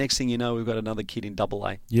 and then the next thing you know, we've got another kid in Double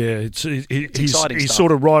A. Yeah, it's exciting he's stuff.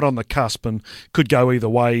 Sort of right on the cusp and could go either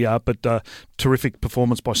way, but terrific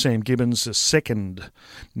performance by Sam Gibbons, the second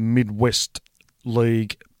Midwest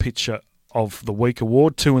League pitcher of the Week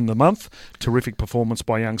award, 2 in the month. Terrific performance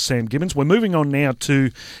by young Sam Gibbons. We're moving on now to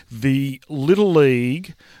the Little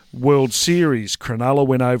League World Series. Cronulla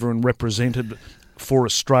went over and represented for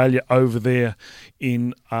Australia over there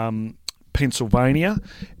in Pennsylvania,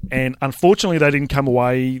 and unfortunately they didn't come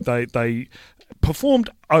away. They performed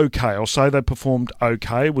okay. I'll say they performed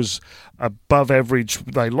okay. It was above average.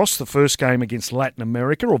 They lost the first game against Latin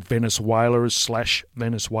America, or Venezuela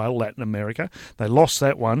Latin America. They lost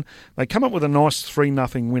that one. They come up with a nice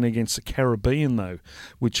 3-0 win against the Caribbean, though,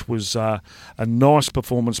 which was a nice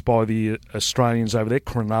performance by the Australians over there,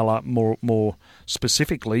 Cronulla more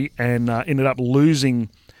specifically, and ended up losing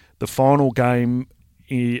the final game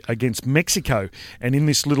against Mexico. And in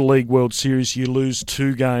this Little League World Series, you lose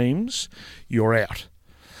 2 games, you're out.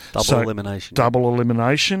 Double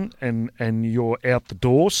elimination, and you're out the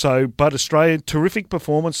door. So, but Australia, terrific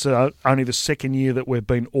performance. Only the second year that we've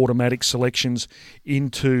been automatic selections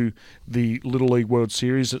into the Little League World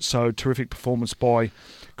Series. So, terrific performance by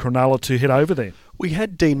Cronulla to head over there. We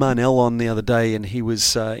had Dean Marnell on the other day, and he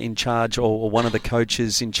was in charge, or one of the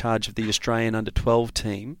coaches in charge of the Australian under-12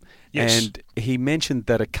 team. Yes. And he mentioned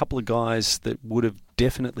that a couple of guys that would have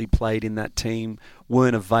definitely played in that team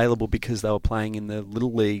weren't available because they were playing in the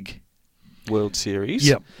Little League World Series.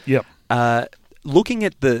 Yep. Looking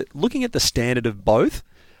at the standard of both,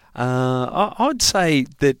 I'd say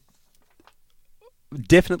that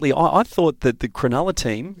definitely I thought that the Cronulla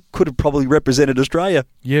team could have probably represented Australia.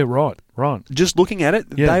 Yeah, right. Just looking at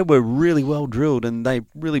it, they were really well drilled, and they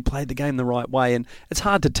really played the game the right way. And it's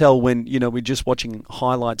hard to tell when we're just watching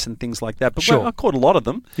highlights and things like that. But sure. I caught a lot of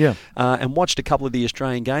them, and watched a couple of the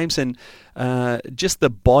Australian games, and just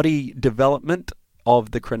the body development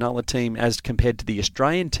of the Cronulla team as compared to the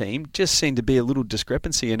Australian team just seemed to be a little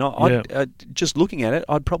discrepancy. And just looking at it,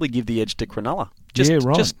 I'd probably give the edge to Cronulla.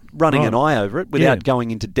 Just running an eye over it without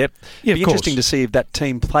going into depth. It'd be interesting to see if that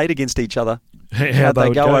team played against each other. How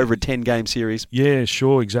they go over a 10-game series. Yeah,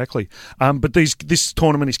 sure, exactly. But this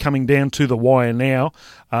tournament is coming down to the wire now.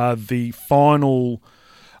 The final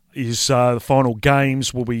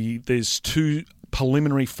games will be. There's 2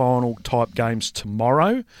 preliminary final type games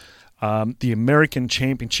tomorrow. The American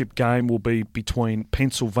Championship game will be between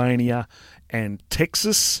Pennsylvania and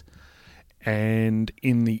Texas. And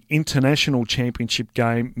in the International Championship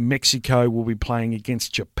game, Mexico will be playing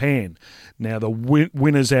against Japan. Now, the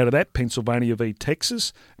winners out of that, Pennsylvania v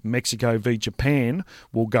Texas, Mexico v Japan,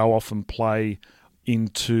 will go off and play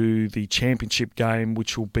into the championship game,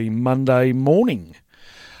 which will be Monday morning.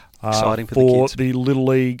 Exciting for the kids. The Little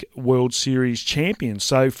League World Series champions.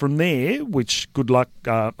 So from there, which good luck,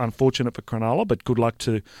 unfortunate for Cronulla, but good luck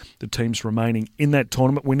to the teams remaining in that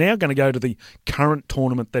tournament. We're now going to go to the current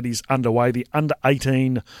tournament that is underway, the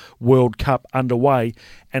Under-18 World Cup underway,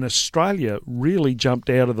 and Australia really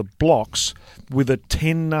jumped out of the blocks with a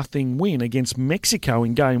 10-0 win against Mexico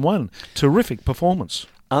in Game 1. Terrific performance.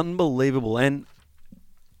 Unbelievable. And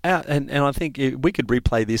I think we could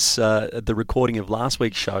replay this, the recording of last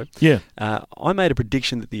week's show. Yeah. I made a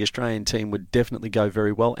prediction that the Australian team would definitely go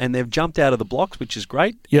very well, and they've jumped out of the blocks, which is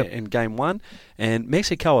great in Game 1. And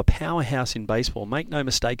Mexico, a powerhouse in baseball. Make no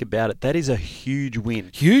mistake about it. That is a huge win.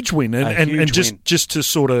 Huge win. And just to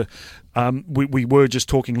sort of... we were just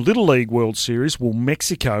talking Little League World Series. Well,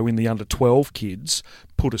 Mexico in the under-12 kids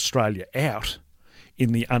put Australia out.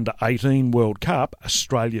 In the under-18 World Cup,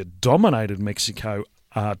 Australia dominated Mexico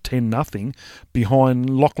 10-0 behind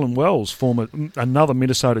Lachlan Wells, another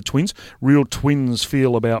Minnesota Twins. Real Twins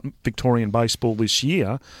feel about Victorian baseball this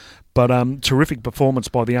year. But terrific performance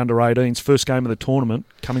by the under-18s. First game of the tournament,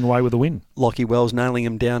 coming away with a win. Lachie Wells nailing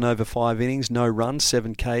him down over 5 innings, no runs,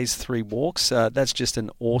 7 Ks, 3 walks. That's just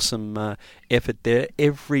an awesome effort there.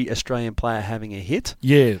 Every Australian player having a hit.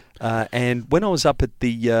 Yeah. And when I was up at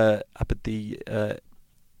the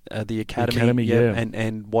academy,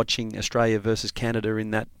 and watching Australia versus Canada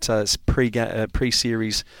in that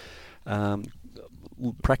pre-series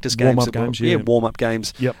practice games, warm-up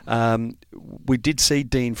games. Yep. We did see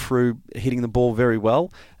Dean Frew hitting the ball very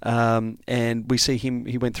well, and we see him.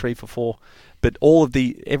 He went 3 for 4, but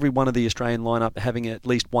every one of the Australian lineup having at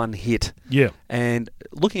least one hit. Yeah. And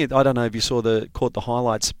looking at, I don't know if you caught the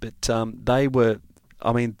highlights, but they were.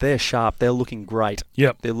 I mean, they're sharp. They're looking great.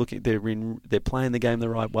 Yep. They're playing the game the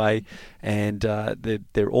right way, and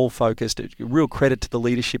they're all focused. Real credit to the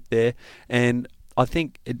leadership there, and I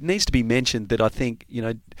think it needs to be mentioned that I think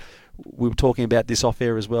we were talking about this off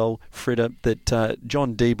air as well, Frida, that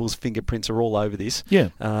John Deeble's fingerprints are all over this. Yeah.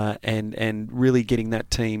 And really getting that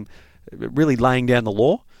team, really laying down the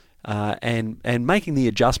law. And making the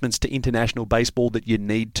adjustments to international baseball that you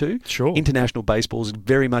need to. Sure. International baseball is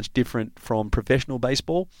very much different from professional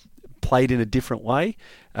baseball, played in a different way.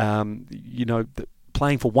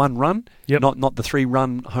 Playing for 1 run, not the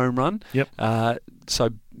 3-run home run. Yep. So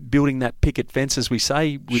building that picket fence, as we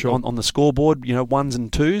say, on the scoreboard, 1s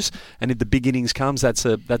and 2s, and if the big innings comes, that's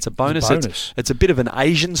a bonus. It's a bit of an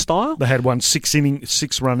Asian style. They had one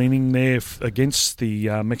 6-run inning there against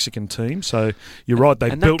the Mexican team. So you're right,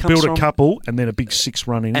 they built a couple and then a big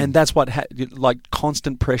 6-run inning. And that's what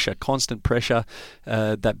constant pressure,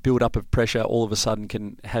 that build up of pressure all of a sudden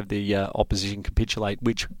can have the opposition capitulate,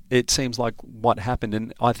 which it seems like what happened,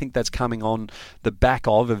 and I think that's coming on the back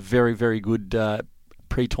of a very, very good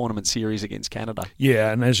pre-tournament series against Canada.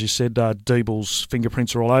 Yeah, and as you said, Deeble's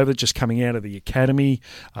fingerprints are all over, just coming out of the academy.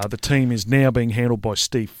 The team is now being handled by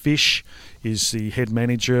Steve Fish, is the head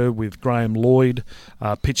manager, with Graham Lloyd,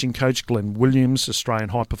 pitching coach Glenn Williams, Australian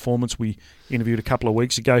High Performance. We interviewed a couple of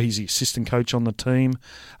weeks ago. He's the assistant coach on the team.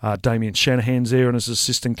 Damien Shanahan's there and as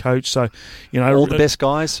assistant coach. So, all the best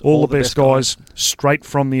guys. All the best guys straight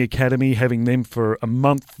from the academy, having them for a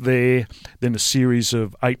month there. Then a series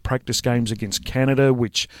of 8 practice games against Canada,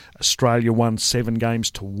 which Australia won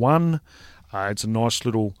 7-1. It's a nice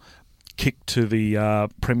little kick to the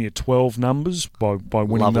Premier 12 numbers by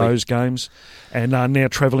winning those games. And now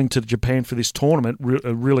travelling to Japan for this tournament,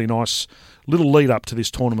 a really nice little lead up to this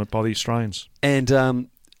tournament by the Australians. And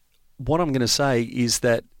what I'm going to say is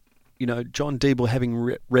that, John Deeble,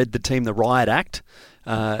 having read the team the Riot Act,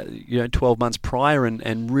 12 months prior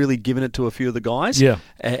and really given it to a few of the guys. Yeah.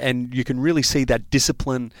 And you can really see that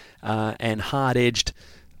discipline and hard-edged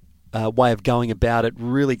way of going about it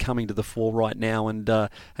really coming to the fore right now, and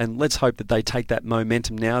let's hope that they take that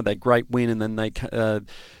momentum now, that great win, and then they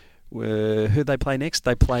who they play next?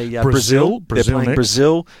 They play Brazil. They're playing Next.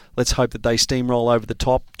 Brazil. Let's hope that they steamroll over the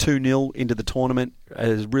top 2-0 into the tournament.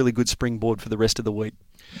 A really good springboard for the rest of the week.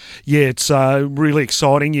 Yeah, it's really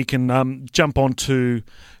exciting. You can jump onto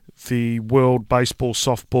the World Baseball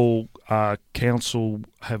Softball Council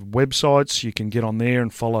have websites. You can get on there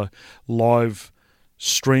and follow live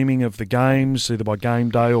streaming of the games, either by game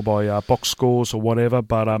day or by box scores or whatever.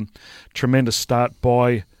 But tremendous start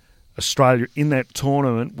by Australia in that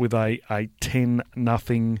tournament with a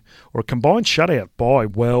 10-0 or a combined shutout by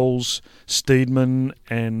Wells, Steedman,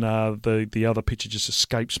 and the other pitcher just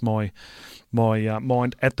escapes my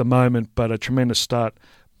mind at the moment. But a tremendous start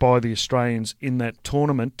by the Australians in that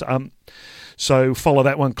tournament. So follow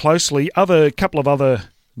that one closely. Couple of other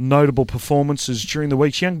notable performances during the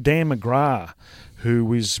week. Young Dan McGrath,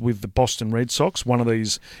 who is with the Boston Red Sox, one of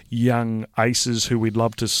these young aces who we'd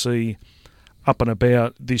love to see up and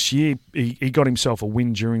about this year. He got himself a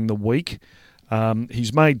win during the week.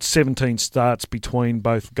 He's made 17 starts between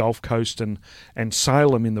both Gulf Coast and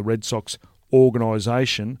Salem in the Red Sox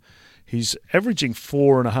organisation. He's averaging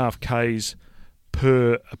 4.5 Ks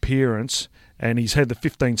per appearance, and he's had the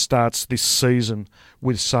 15 starts this season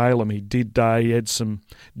with Salem. He had some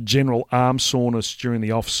general arm soreness during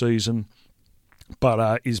the off-season,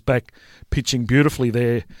 but is back pitching beautifully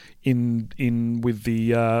there in with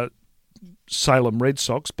the Salem Red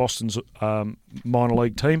Sox, Boston's minor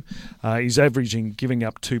league team. He's giving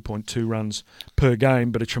up 2.2 runs per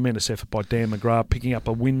game, but a tremendous effort by Dan McGrath, picking up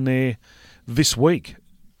a win there this week.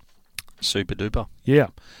 Super duper. Yeah.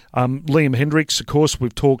 Liam Hendricks, of course,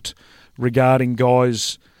 we've talked regarding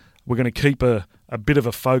guys. We're going to keep a bit of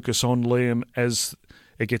a focus on Liam as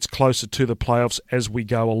it gets closer to the playoffs as we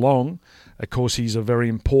go along. Of course, he's a very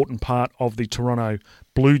important part of the Toronto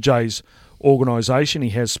Blue Jays organisation.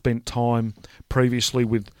 He has spent time previously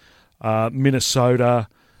with Minnesota,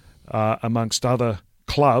 amongst other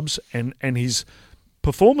clubs, and his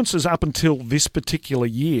performances up until this particular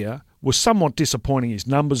year were somewhat disappointing. His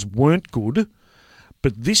numbers weren't good,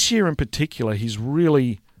 but this year in particular, he's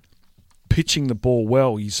really pitching the ball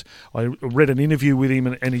well. I read an interview with him,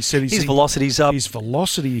 and he said his velocity's up. His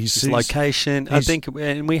velocity, his location. I think,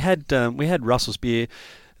 and we had Russell Spear,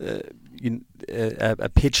 a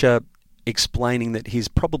pitcher, explaining that he's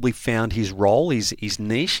probably found his role, his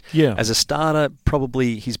niche. Yeah. As a starter,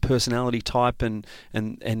 probably his personality type and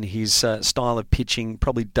his style of pitching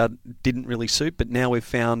probably didn't really suit, but now we've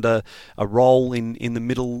found a role in the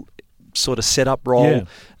middle sort of setup role.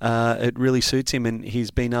 Yeah. It really suits him, and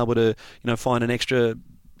he's been able to find an extra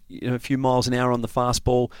a few miles an hour on the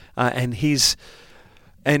fastball, and he's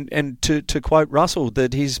And to quote Russell,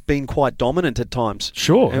 that he's been quite dominant at times.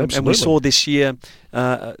 Sure, absolutely. And we saw this year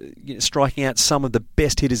striking out some of the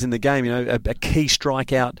best hitters in the game. A key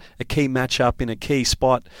strikeout, a key matchup in a key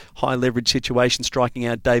spot, high leverage situation, striking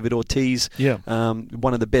out David Ortiz. Yeah.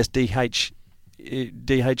 One of the best DHs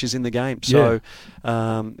in the game. So,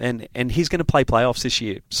 and he's going to play playoffs this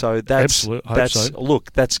year. So that's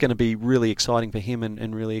that's going to be really exciting for him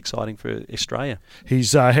and really exciting for Australia.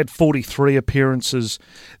 He's had 43 appearances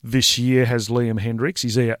this year. Has Liam Hendricks?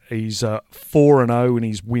 He's 4-0 in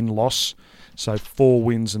his win-loss. So 4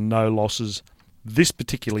 wins and no losses this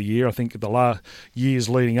particular year. I think the last years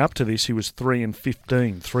leading up to this, he was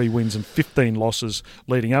 3-15, 3 wins and 15 losses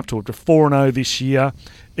leading up to it. To 4-0 this year,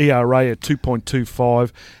 ERA at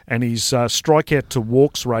 2.25, and his strikeout to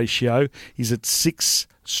walks ratio is at 6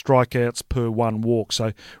 strikeouts per 1 walk.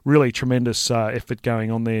 So really tremendous effort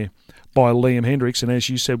going on there by Liam Hendricks, and as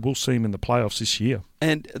you said, we'll see him in the playoffs this year.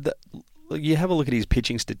 And you have a look at his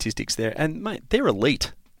pitching statistics there, and mate, they're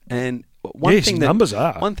elite. And numbers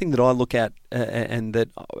are. One thing that I look at, and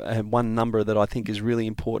one number that I think is really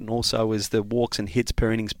important also, is the walks and hits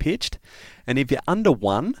per innings pitched. And if you're under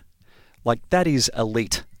 1, like that is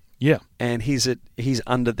elite. Yeah. And he's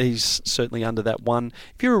certainly under that 1.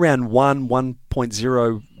 If you're around 1,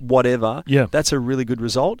 1.0, whatever, that's a really good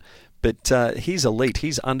result. But he's elite.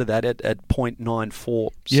 He's under that at 0.94.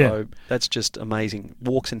 So that's just amazing.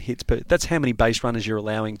 Walks and hits per. That's how many base runners you're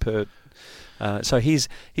allowing per. So he's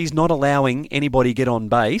not allowing anybody get on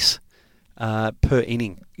base per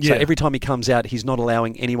inning. So every time he comes out, he's not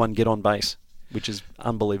allowing anyone get on base, which is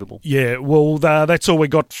unbelievable. Yeah, well, that's all we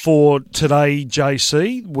got for today,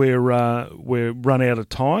 JC. We're run out of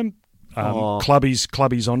time.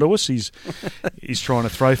 Clubby's onto us. He's trying to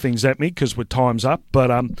throw things at me because we're time's up.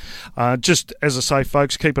 But just as I say,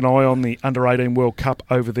 folks, keep an eye on the Under-18 World Cup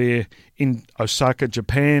over there in Osaka,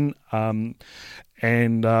 Japan.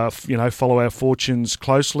 And follow our fortunes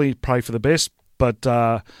closely. Pray for the best. But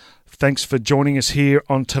Thanks for joining us here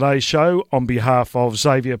on today's show. On behalf of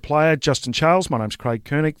Xavier player Justin Charles, my name's Craig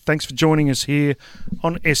Kernick. Thanks for joining us here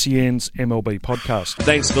on SEN's MLB Podcast.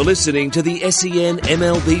 Thanks for listening to the SEN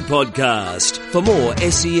MLB Podcast. For more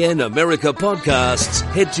SEN America podcasts,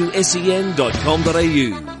 head to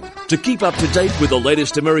sen.com.au. To keep up to date with the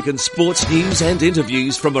latest American sports news and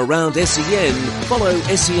interviews from around SEN, follow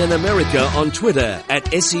SEN America on Twitter at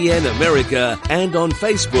SEN America and on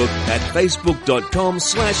Facebook at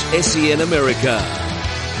facebook.com/SEN America.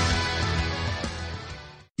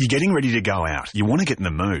 You're getting ready to go out. You want to get in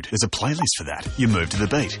the mood. There's a playlist for that. You move to the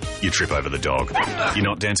beat. You trip over the dog. You're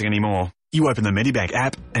not dancing anymore. You open the Medibank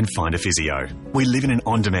app and find a physio. We live in an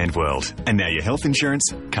on-demand world, and now your health insurance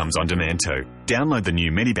comes on demand too. Download the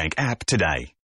new Medibank app today.